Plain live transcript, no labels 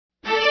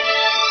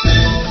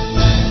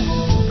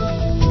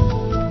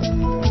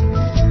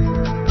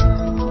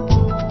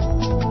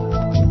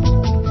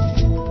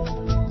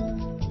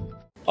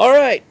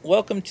right,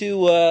 welcome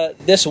to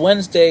this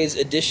Wednesday's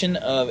edition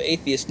of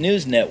Atheist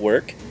News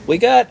Network. We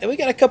got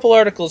a couple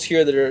articles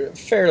here that are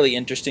fairly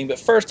interesting, but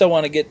first I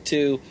want to get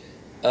to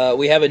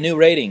we have a new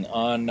rating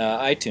on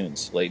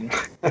iTunes, Leighton.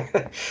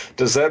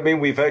 Does that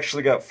mean we've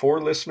actually got 4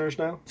 listeners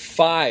now?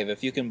 5,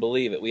 if you can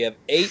believe it. We have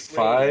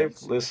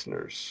Five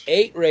listeners.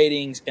 8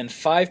 ratings, and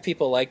 5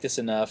 people like this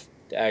enough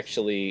to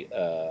actually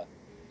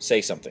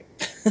say something.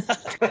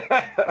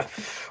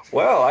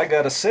 Well, I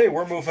gotta say,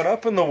 we're moving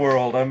up in the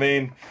world. I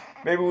mean,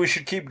 maybe we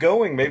should keep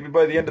going. Maybe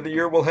by the end of the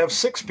year we'll have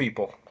 6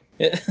 people.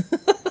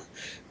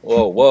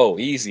 Whoa,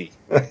 easy.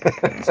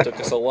 This took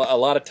us a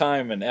lot of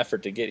time and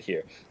effort to get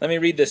here. Let me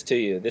read this to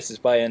you. This is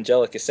by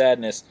Angelica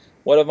Sadness.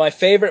 One of my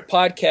favorite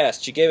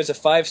podcasts. She gave us a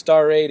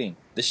 5-star rating.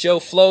 The show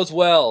flows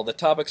well. The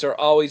topics are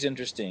always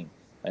interesting.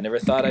 I never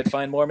thought I'd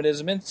find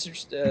Mormonism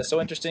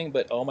so interesting,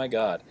 but oh my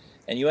god.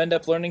 And you end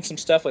up learning some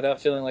stuff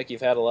without feeling like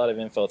you've had a lot of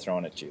info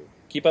thrown at you.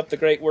 Keep up the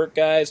great work,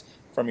 guys,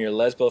 from your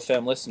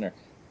Lesbo-Femme listener.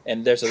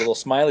 And there's a little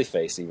smiley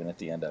face even at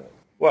the end of it.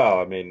 Well,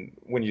 I mean,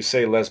 when you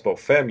say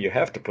lesbo-femme, you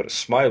have to put a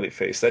smiley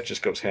face. That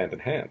just goes hand in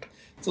hand.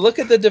 So look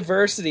at the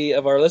diversity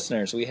of our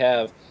listeners. We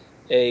have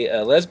a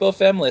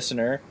Lesbo-Femme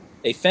listener,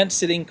 a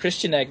fence-sitting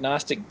Christian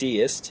agnostic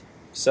deist,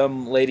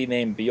 some lady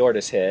named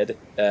Bjortis Head,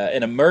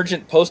 an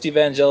emergent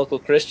post-evangelical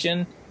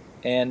Christian,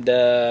 and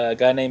a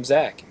guy named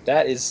Zach.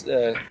 That is,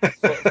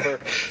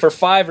 for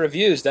 5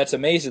 reviews, that's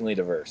amazingly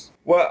diverse.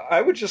 Well,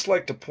 I would just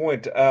like to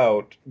point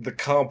out the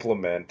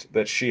compliment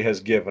that she has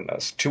given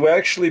us to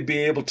actually be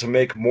able to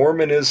make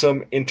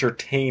Mormonism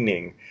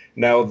entertaining.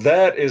 Now,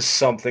 that is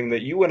something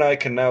that you and I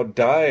can now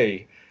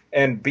die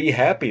and be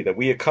happy that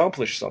we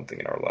accomplished something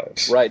in our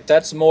lives. Right,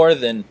 that's more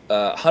than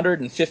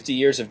 150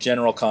 years of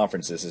general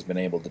conferences has been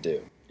able to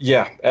do.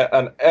 Yeah,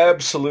 an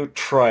absolute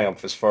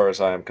triumph as far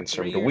as I am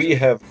concerned. We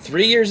have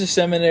 3 years of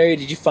seminary.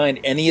 Did you find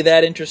any of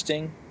that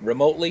interesting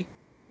remotely?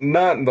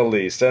 not in the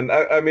least. And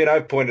I mean,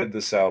 I've pointed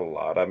this out a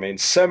lot. I mean,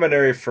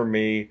 seminary for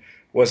me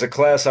was a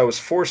class I was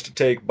forced to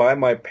take by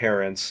my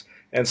parents,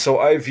 and so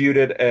I viewed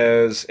it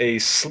as a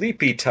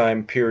sleepy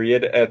time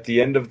period at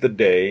the end of the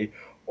day,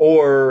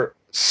 or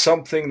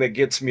something that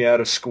gets me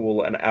out of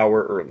school an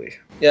hour early.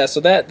 Yeah, so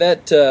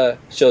that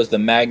shows the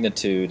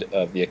magnitude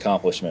of the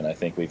accomplishment I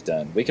think we've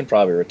done. We can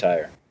probably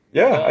retire.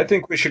 Yeah, I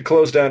think we should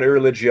close down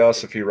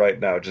Irreligiosity right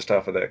now, just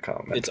off of that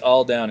comment. It's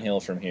all downhill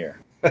from here.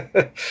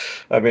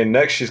 I mean,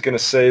 next she's going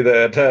to say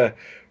that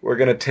we're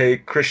going to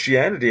take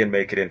Christianity and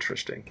make it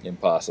interesting.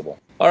 Impossible.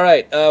 All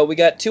right, we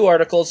got 2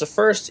 articles. The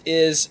first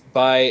is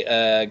by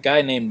a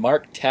guy named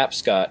Mark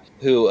Tapscott,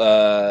 who,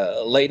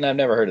 Leighton, I've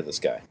never heard of this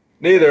guy.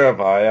 Neither have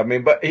I. I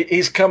mean, but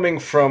he's coming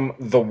from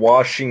the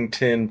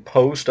Washington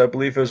Post, I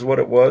believe is what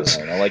it was. I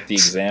don't know, like the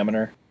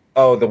Examiner.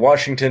 Oh, the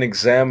Washington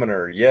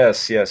Examiner.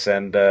 Yes.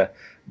 And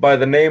by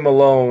the name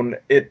alone,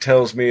 it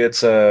tells me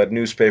it's a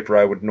newspaper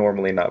I would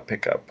normally not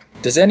pick up.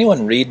 Does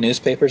anyone read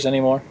newspapers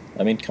anymore?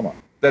 I mean, come on.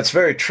 That's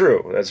very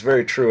true.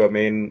 I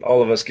mean,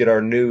 all of us get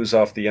our news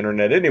off the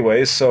internet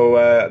anyway,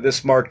 so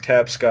this Mark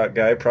Tapscott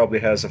guy probably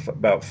has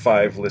about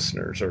 5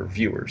 listeners or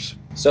viewers.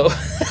 So,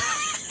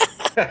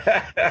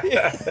 I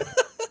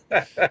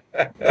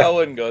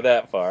wouldn't go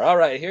that far. All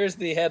right, here's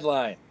the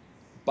headline.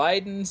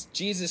 Biden's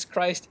Jesus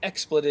Christ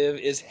expletive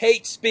is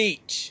hate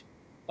speech.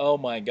 Oh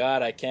my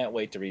God, I can't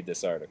wait to read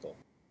this article.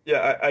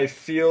 Yeah, I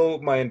feel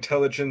my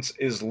intelligence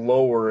is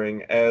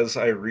lowering as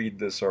I read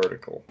this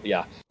article.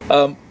 Yeah.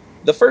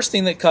 The first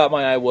thing that caught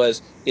my eye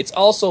was, it's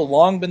also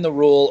long been the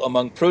rule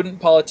among prudent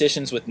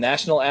politicians with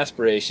national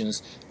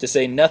aspirations to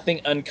say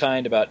nothing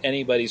unkind about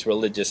anybody's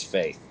religious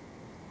faith.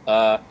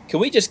 Can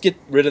we just get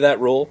rid of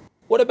that rule?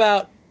 What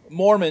about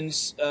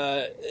Mormons,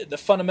 the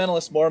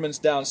fundamentalist Mormons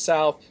down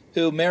south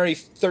who marry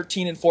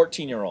 13 and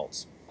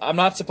 14-year-olds? I'm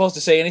not supposed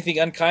to say anything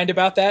unkind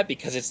about that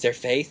because it's their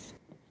faith?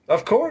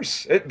 Of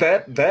course.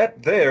 That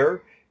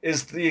there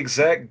is the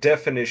exact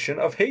definition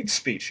of hate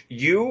speech.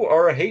 You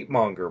are a hate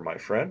monger, my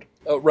friend.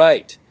 Oh,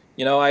 right.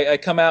 You know, I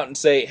come out and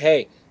say,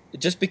 hey,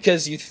 just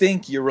because you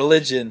think your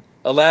religion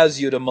allows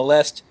you to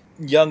molest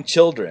young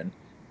children,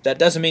 that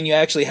doesn't mean you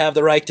actually have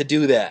the right to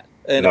do that.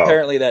 And No.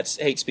 apparently that's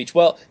hate speech.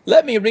 Well,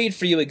 let me read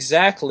for you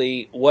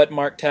exactly what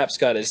Mark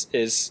Tapscott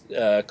is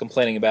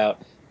complaining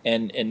about.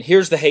 And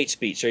here's the hate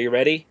speech. Are you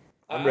ready?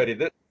 I'm ready.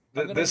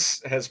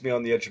 This has me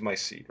on the edge of my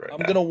seat right I'm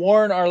now. going to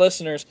warn our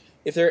listeners,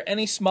 if there are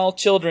any small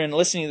children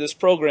listening to this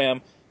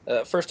program,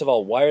 first of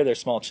all, why are there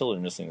small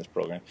children listening to this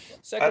program?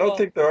 I don't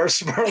think there are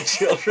small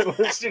children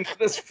listening to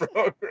this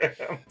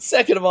program.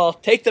 Second of all,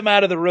 take them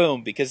out of the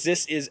room because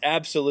this is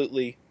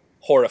absolutely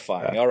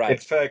horrifying. All right. In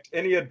fact,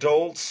 any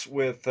adults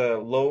with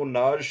low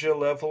nausea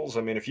levels,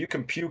 I mean, if you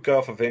can puke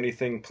off of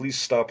anything, please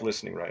stop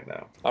listening right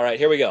now. All right,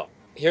 here we go.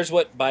 Here's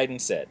what Biden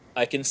said.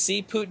 I can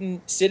see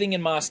Putin sitting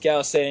in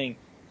Moscow saying,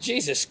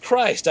 Jesus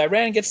Christ,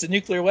 Iran gets the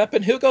nuclear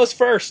weapon. Who goes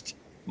first?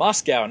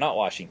 Moscow, not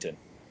Washington.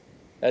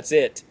 That's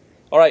it.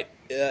 All right,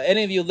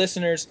 any of you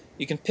listeners,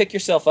 you can pick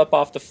yourself up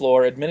off the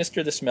floor,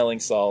 administer the smelling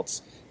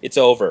salts. It's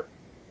over.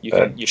 You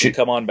can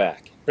come on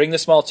back. Bring the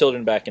small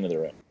children back into the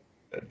room.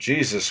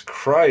 Jesus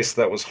Christ,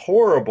 that was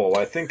horrible.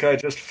 I think I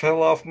just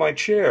fell off my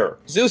chair.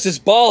 Zeus's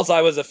balls,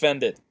 I was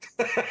offended.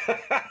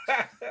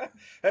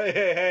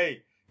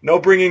 Hey. No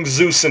bringing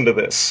Zeus into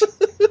this.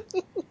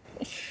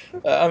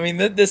 I mean,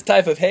 this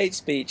type of hate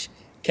speech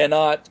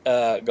cannot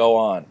go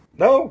on.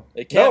 No,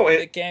 It no. can't.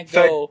 In It can't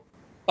fact, go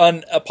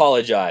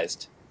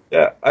unapologized.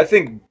 yeah, I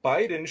think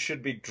Biden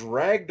should be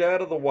dragged out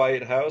of the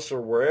White House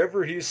or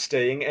wherever he's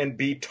staying and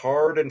be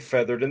tarred and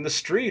feathered in the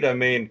street. I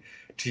mean,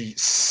 to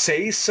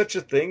say such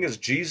a thing as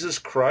Jesus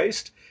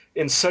Christ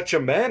in such a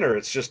manner,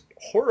 it's just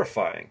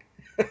horrifying.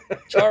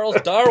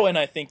 Charles Darwin,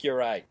 I think you're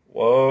right.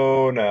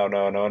 Whoa,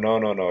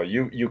 no.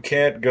 You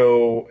can't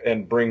go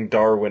and bring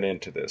Darwin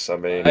into this. I I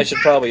mean, should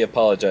probably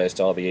apologize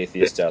to all the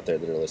atheists out there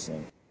that are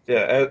listening.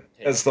 yeah,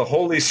 as the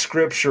Holy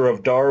Scripture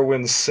of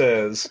Darwin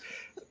says,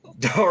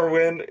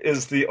 Darwin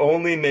is the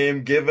only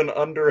name given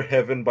under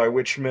heaven by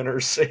which men are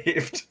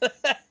saved.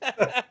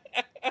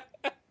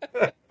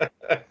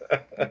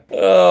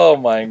 Oh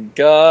my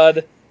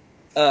God.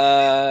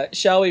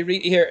 Shall we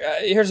read here?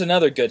 Here's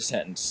another good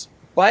sentence.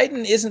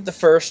 Biden isn't the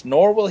first,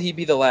 nor will he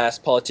be the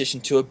last politician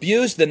to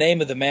abuse the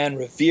name of the man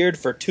revered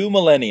for 2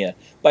 millennia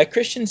by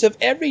Christians of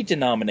every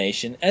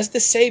denomination as the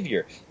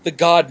Savior, the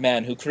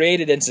God-man who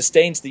created and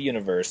sustains the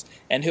universe,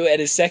 and who at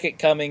his second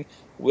coming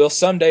will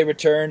someday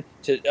return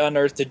on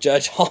earth to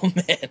judge all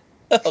men.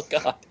 Oh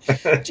God.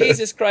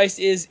 Jesus Christ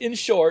is, in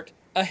short,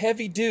 a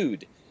heavy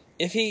dude,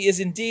 if he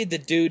is indeed the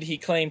dude he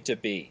claimed to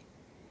be.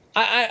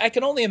 I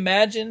can only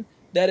imagine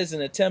that is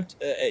an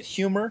attempt at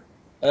humor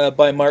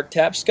by Mark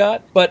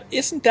Tapscott, but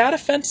isn't that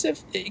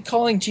offensive,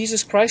 calling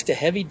Jesus Christ a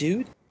heavy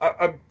dude?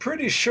 I'm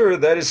pretty sure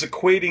that is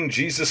equating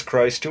Jesus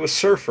Christ to a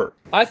surfer.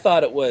 I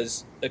thought it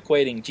was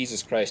equating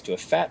Jesus Christ to a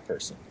fat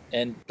person.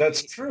 And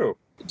That's true.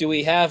 do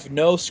we have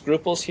no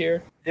scruples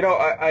here? You know,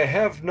 I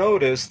have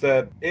noticed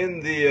that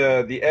in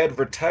the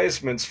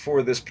advertisements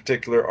for this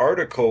particular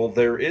article,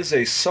 there is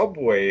a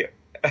Subway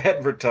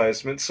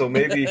advertisement, so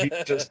maybe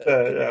he's just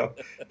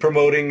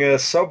promoting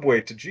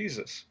Subway to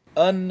Jesus.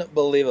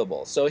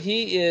 Unbelievable. So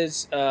he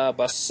is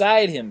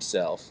beside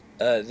himself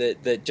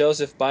that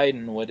Joseph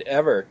Biden would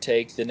ever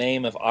take the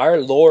name of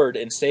our Lord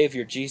and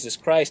Savior Jesus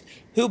Christ,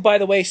 who, by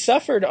the way,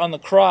 suffered on the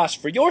cross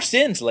for your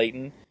sins,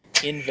 Leighton,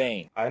 in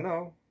vain. I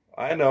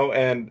know,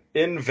 and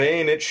in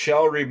vain it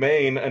shall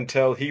remain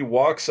until he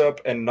walks up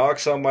and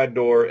knocks on my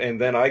door,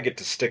 and then I get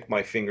to stick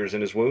my fingers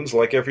in his wounds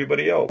like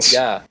everybody else.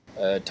 Yeah,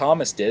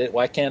 Thomas did it.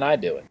 Why can't I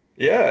do it?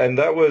 Yeah, and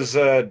that was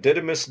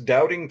Didymus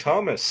doubting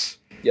Thomas.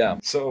 Yeah.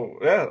 So,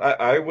 yeah,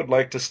 I would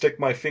like to stick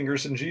my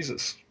fingers in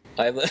Jesus.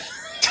 I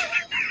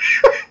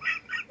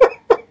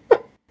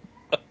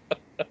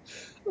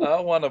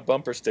want a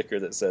bumper sticker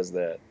that says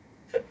that.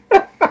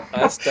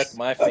 I stuck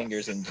my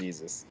fingers in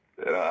Jesus.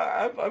 You know,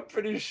 I'm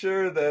pretty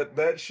sure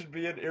that should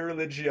be an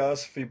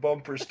irreligiosity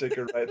bumper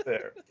sticker right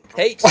there.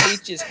 Hate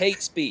speech is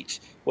hate speech,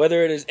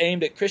 whether it is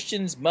aimed at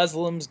Christians,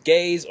 Muslims,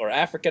 gays, or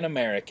African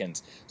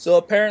Americans. So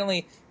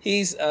apparently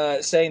he's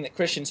saying that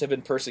Christians have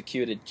been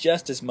persecuted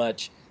just as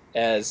much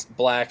as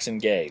blacks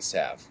and gays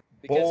have.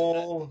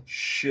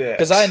 Bullshit.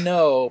 Because I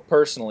know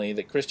personally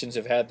that Christians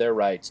have had their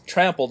rights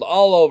trampled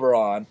all over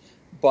on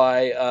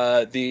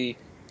by the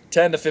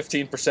 10 to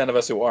 15% of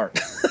us who aren't.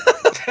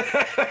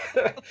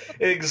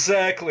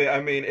 Exactly. I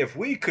mean, if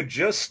we could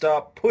just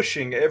stop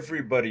pushing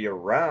everybody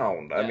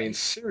around. I mean,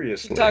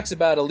 seriously. He talks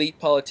about elite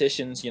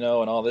politicians, and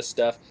all this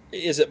stuff.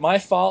 Is it my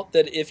fault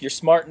that if you're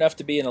smart enough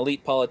to be an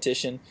elite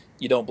politician,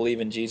 you don't believe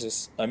in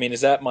Jesus? I mean,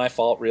 is that my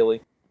fault,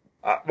 really?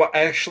 Well,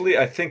 actually,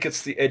 I think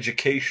it's the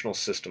educational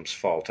system's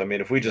fault. I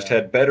mean, if we just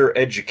had better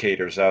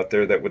educators out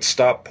there that would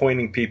stop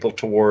pointing people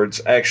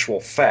towards actual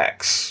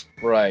facts.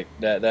 Right,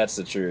 that's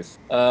the truth.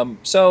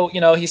 So,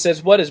 he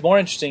says, what is more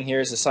interesting here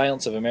is the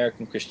silence of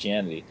American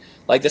Christianity.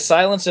 Like the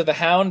silence of the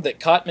hound that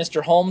caught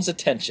Mr. Holmes'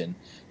 attention,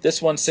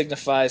 this one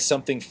signifies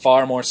something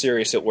far more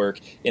serious at work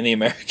in the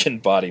American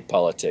body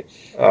politic.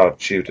 Oh,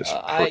 Judas.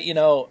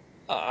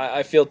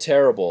 I feel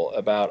terrible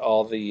about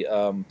all the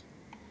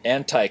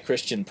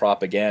anti-Christian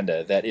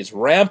propaganda that is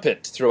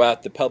rampant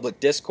throughout the public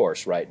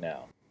discourse right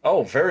now.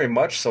 Oh, very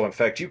much so. In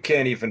fact, you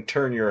can't even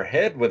turn your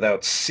head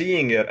without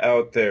seeing it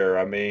out there.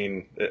 I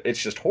mean,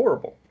 it's just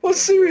horrible. Well,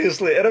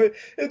 seriously, and I mean,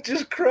 it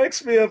just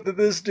cracks me up that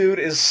this dude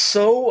is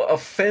so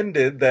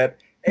offended that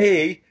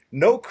A,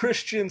 no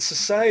Christian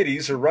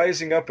societies are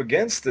rising up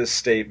against this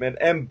statement,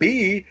 and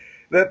B,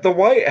 that the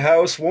White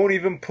House won't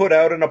even put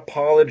out an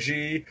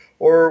apology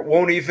or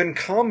won't even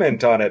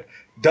comment on it.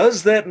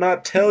 Does that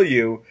not tell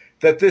you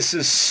that this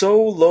is so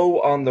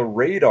low on the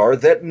radar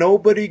that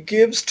nobody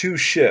gives two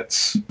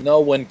shits? No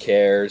one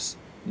cares.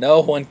 No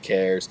one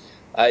cares.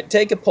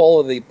 Take a poll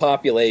of the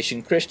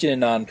population, Christian and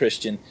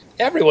non-Christian.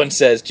 Everyone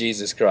says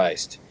Jesus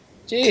Christ.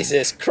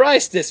 Jesus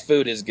Christ, this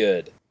food is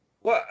good.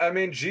 Well, I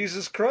mean,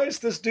 Jesus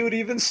Christ, this dude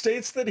even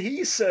states that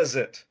he says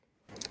it.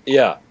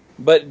 Yeah,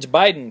 but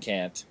Biden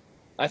can't.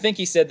 I think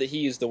he said that he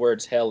used the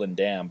words hell and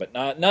damn, but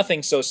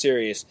nothing so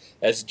serious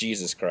as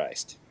Jesus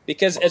Christ.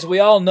 Because, as we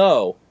all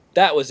know,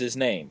 that was his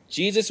name.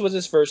 Jesus was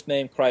his first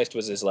name. Christ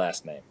was his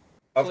last name.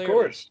 Of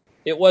course.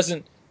 It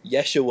wasn't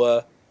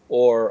Yeshua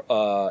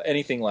or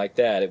anything like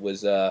that. It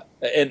was,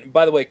 and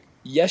by the way,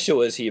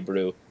 Yeshua is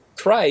Hebrew.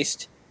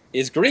 Christ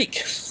is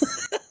Greek.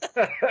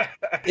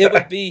 It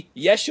would be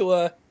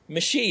Yeshua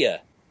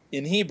Mashiach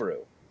in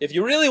Hebrew. If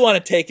you really want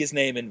to take his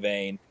name in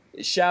vain,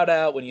 shout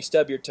out when you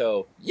stub your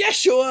toe,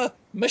 Yeshua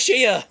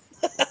Mashiach.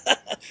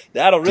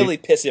 That'll really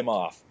piss him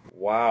off.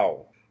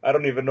 Wow. I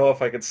don't even know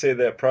if I could say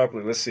that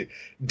properly. Let's see.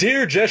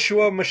 Dear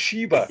Jeshua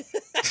Mashiba.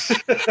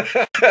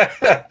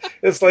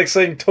 It's like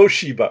saying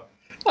Toshiba.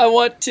 I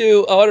want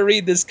to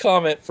read this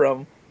comment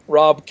from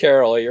Rob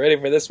Carroll. Are you ready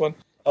for this one?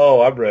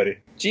 Oh, I'm ready.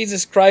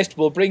 Jesus Christ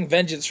will bring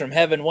vengeance from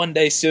heaven one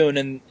day soon,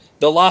 and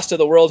the lost of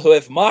the world who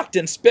have mocked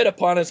and spit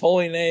upon his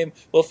holy name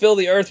will fill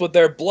the earth with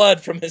their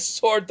blood from his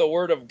sword, the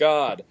word of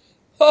God.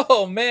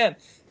 Oh, man.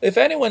 If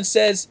anyone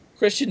says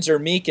Christians are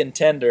meek and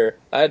tender,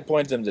 I'd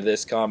point them to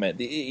this comment.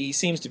 He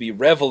seems to be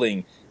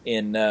reveling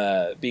in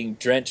being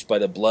drenched by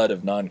the blood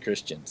of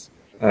non-Christians.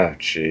 Oh,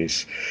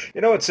 jeez.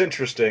 You know what's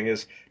interesting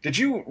is, did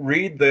you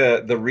read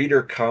the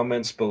reader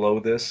comments below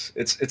this?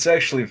 It's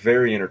actually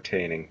very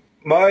entertaining.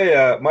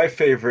 My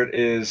favorite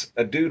is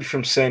a dude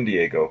from San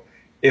Diego.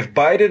 If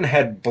Biden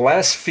had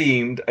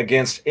blasphemed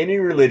against any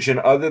religion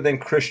other than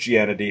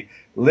Christianity,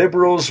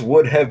 liberals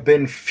would have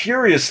been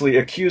furiously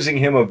accusing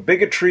him of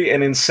bigotry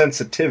and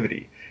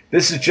insensitivity.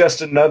 This is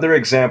just another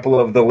example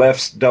of the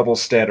left's double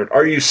standard.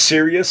 Are you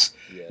serious?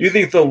 Yes. You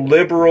think the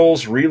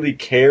liberals really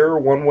care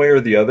one way or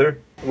the other?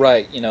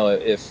 Right. You know,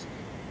 if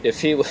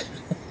he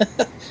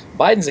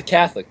Biden's a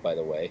Catholic, by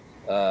the way.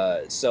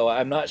 So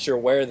I'm not sure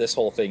where this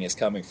whole thing is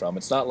coming from.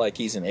 It's not like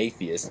he's an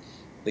atheist.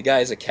 The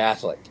guy's a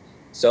Catholic.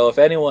 So if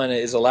anyone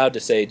is allowed to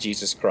say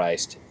Jesus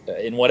Christ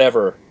in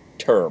whatever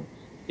term,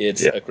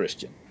 it's a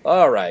Christian.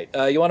 All right.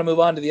 You want to move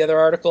on to the other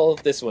article?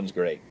 This one's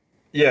great.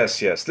 Yes.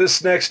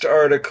 This next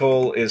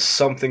article is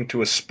something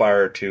to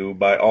aspire to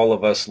by all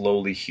of us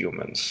lowly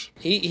humans.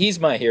 He's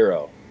my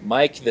hero.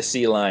 Mike the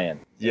Sea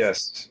Lion.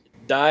 Yes.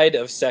 Died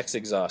of sex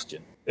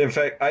exhaustion. In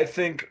fact, I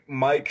think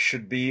Mike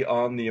should be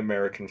on the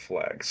American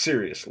flag.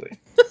 Seriously.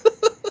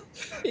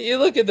 You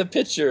look at the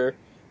picture,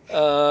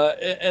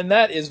 and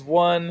that is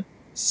one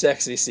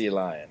sexy sea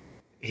lion.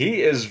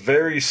 He is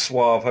very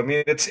suave. I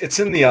mean, it's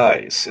in the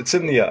eyes. It's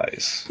in the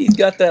eyes. He's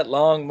got that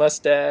long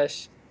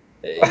mustache.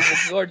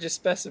 He's a gorgeous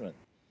specimen.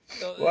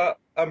 So, well,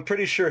 I'm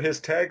pretty sure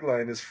his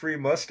tagline is free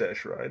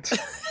mustache rides.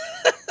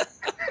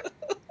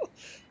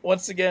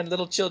 Once again,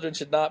 little children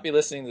should not be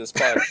listening to this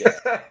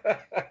podcast.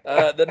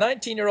 The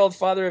 19-year-old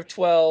father of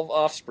 12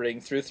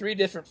 offspring through 3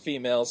 different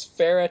females,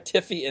 Farah,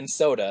 Tiffy, and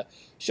Soda,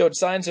 showed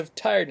signs of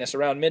tiredness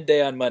around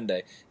midday on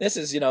Monday. This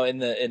is, in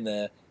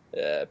the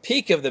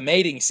peak of the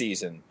mating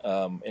season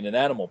in an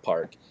animal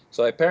park.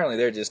 So apparently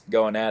they're just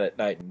going at it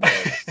night and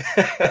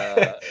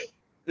day.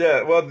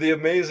 Yeah, well, the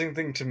amazing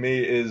thing to me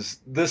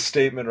is this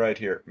statement right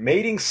here.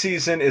 Mating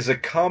season is a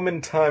common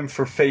time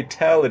for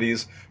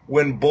fatalities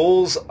when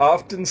bulls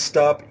often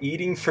stop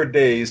eating for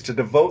days to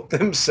devote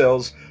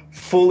themselves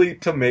fully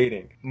to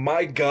mating.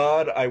 My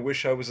God, I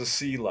wish I was a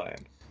sea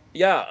lion.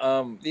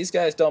 Yeah, these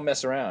guys don't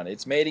mess around.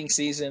 It's mating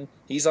season.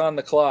 He's on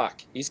the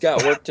clock. He's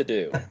got work to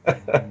do.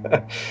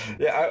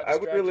 Yeah, I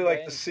would really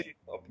like to see...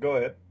 Oh, go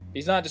ahead.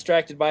 He's not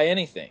distracted by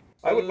anything.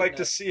 I would like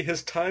to see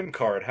his time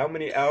card, how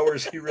many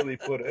hours he really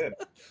put in.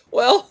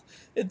 Well,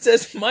 it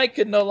says Mike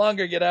could no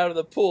longer get out of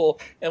the pool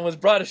and was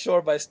brought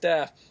ashore by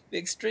staff. The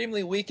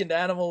extremely weakened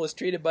animal was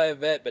treated by a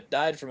vet but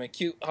died from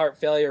acute heart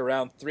failure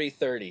around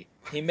 3:30.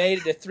 He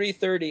made it to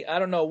 3:30, I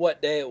don't know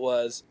what day it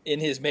was, in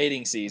his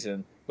mating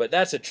season, but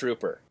that's a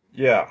trooper.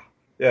 Yeah.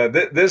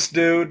 This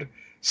dude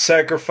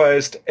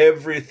sacrificed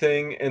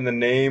everything in the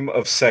name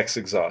of sex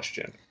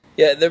exhaustion.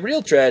 Yeah, the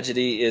real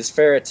tragedy is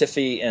Farah,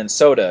 Tiffy, and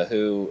Soda,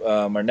 who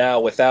are now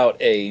without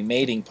a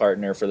mating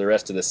partner for the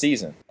rest of the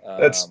season.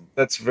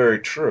 That's very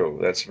true.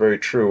 That's very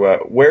true.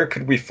 Where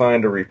could we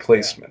find a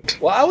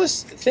replacement? Well, I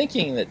was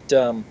thinking that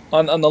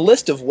on the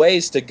list of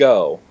ways to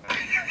go,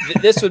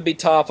 this would be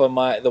top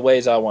of the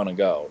ways I want to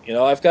go.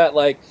 I've got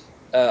like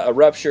a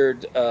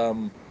ruptured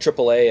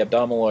AAA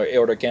abdominal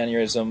aortic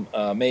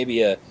aneurysm,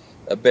 maybe a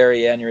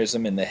Barry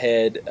aneurysm in the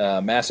head,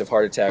 massive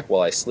heart attack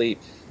while I sleep.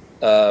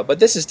 But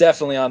this is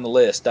definitely on the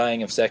list,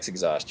 dying of sex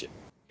exhaustion.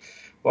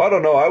 Well, I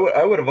don't know.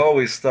 I would have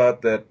always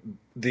thought that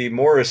the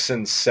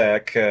Morrison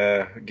sac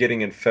getting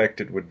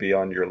infected would be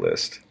on your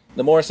list.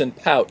 The Morrison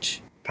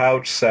pouch.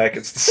 Pouch sac,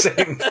 it's the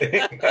same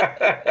thing.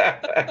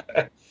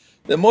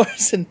 The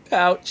Morrison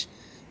pouch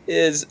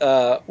is,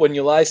 when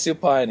you lie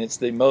supine, it's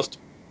the most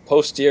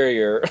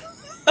posterior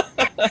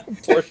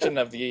portion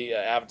of the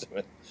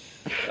abdomen.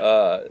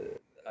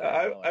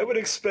 I would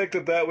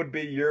expect that would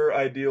be your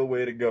ideal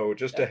way to go,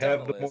 just to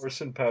have the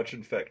Morrison pouch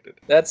infected.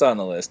 That's on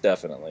the list,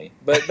 definitely.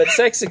 But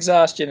sex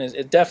exhaustion is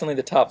definitely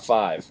the top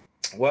 5.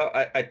 Well,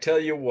 I tell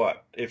you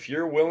what, if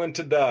you're willing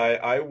to die,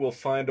 I will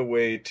find a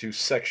way to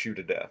sex you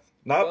to death.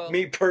 Not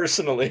me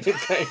personally,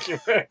 thank you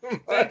very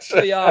much. Thanks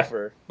for the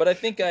offer, but I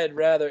think I'd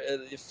rather...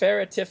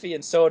 Farah, Tiffy,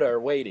 and Soda are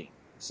waiting,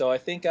 so I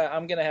think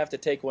I'm going to have to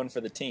take one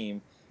for the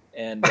team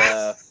and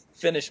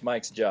finish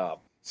Mike's job.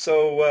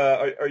 So,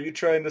 are you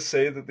trying to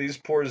say that these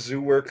poor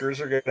zoo workers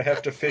are going to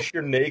have to fish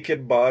your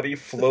naked body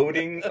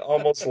floating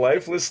almost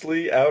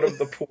lifelessly out of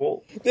the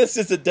pool? This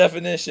is the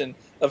definition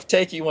of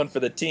taking one for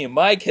the team.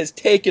 Mike has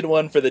taken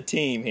one for the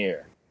team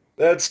here.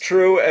 That's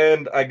true,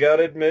 and I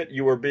gotta admit,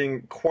 you are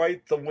being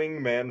quite the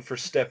wingman for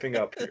stepping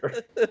up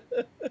here.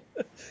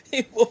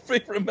 He will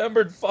be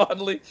remembered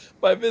fondly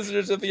by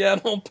visitors of the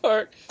animal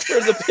park for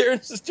his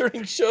appearances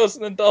during shows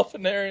in the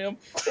dolphinarium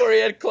where he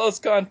had close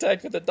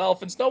contact with the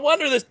dolphins. No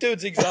wonder this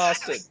dude's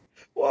exhausted.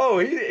 Whoa,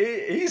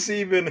 he's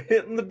even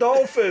hitting the It's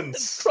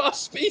dolphins.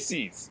 cross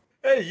species.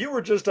 Hey, you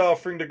were just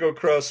offering to go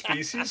cross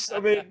species. I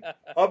mean,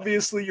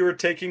 obviously you were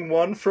taking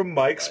one from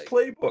Mike's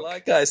playbook.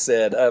 Like I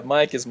said,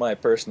 Mike is my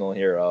personal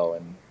hero,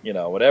 and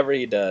whatever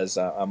he does,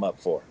 I'm up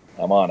for.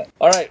 I'm on it.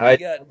 All right, we I'm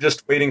got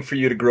just waiting for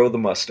you to grow the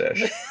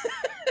mustache.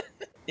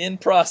 in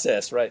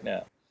process right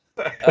now.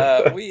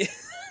 We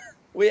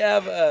we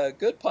have a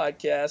good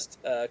podcast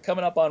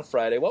coming up on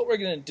Friday. What we're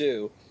going to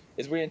do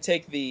is we're going to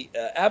take the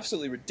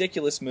absolutely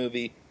ridiculous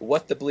movie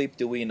 "What the Bleep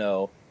Do We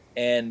Know"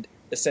 and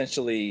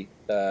essentially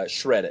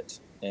shred it.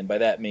 And by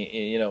that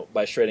mean,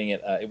 by shredding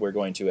it, we're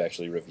going to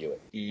actually review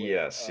it.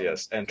 Yes,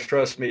 yes, and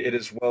trust me, it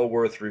is well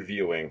worth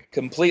reviewing.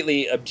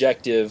 Completely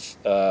objective,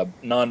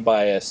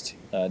 non-biased,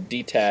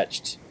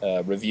 detached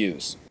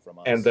reviews from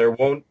us. And there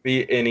won't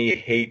be any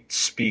hate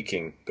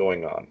speaking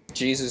going on.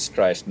 Jesus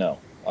Christ, no.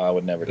 I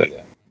would never do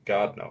that.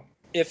 God, no.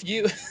 If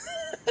you,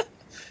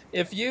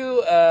 if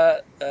you,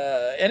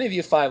 any of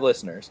you 5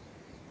 listeners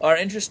are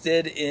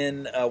interested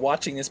in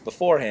watching this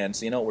beforehand,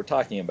 so you know what we're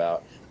talking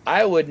about,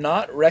 I would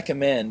not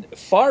recommend,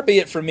 far be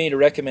it from me to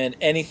recommend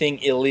anything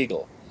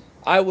illegal.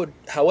 I would,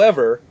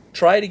 however,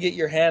 try to get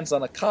your hands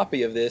on a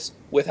copy of this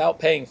without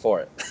paying for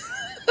it.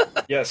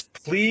 Yes,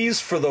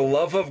 please, for the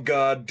love of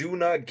God, do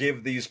not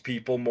give these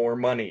people more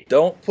money.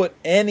 Don't put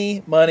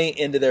any money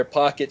into their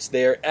pockets.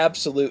 They're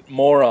absolute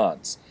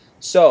morons.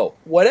 So,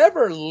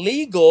 whatever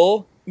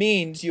legal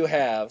means you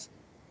have,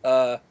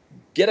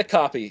 get a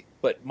copy.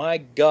 But my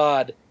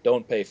God,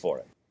 don't pay for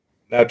it.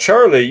 Now,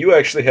 Charlie, you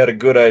actually had a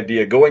good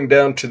idea going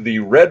down to the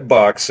red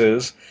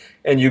boxes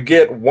and you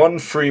get one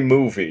free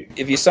movie.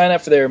 If you sign up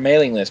for their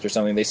mailing list or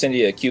something, they send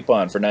you a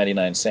coupon for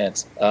 99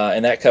 cents,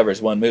 and that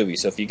covers one movie.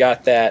 So if you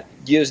got that,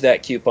 use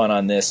that coupon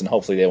on this, and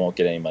hopefully they won't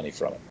get any money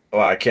from it.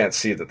 Well, I can't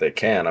see that they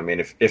can. I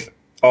mean, if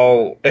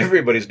all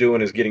everybody's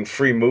doing is getting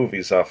free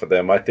movies off of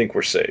them, I think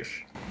we're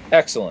safe.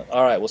 Excellent.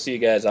 All right, we'll see you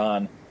guys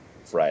on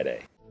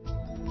Friday.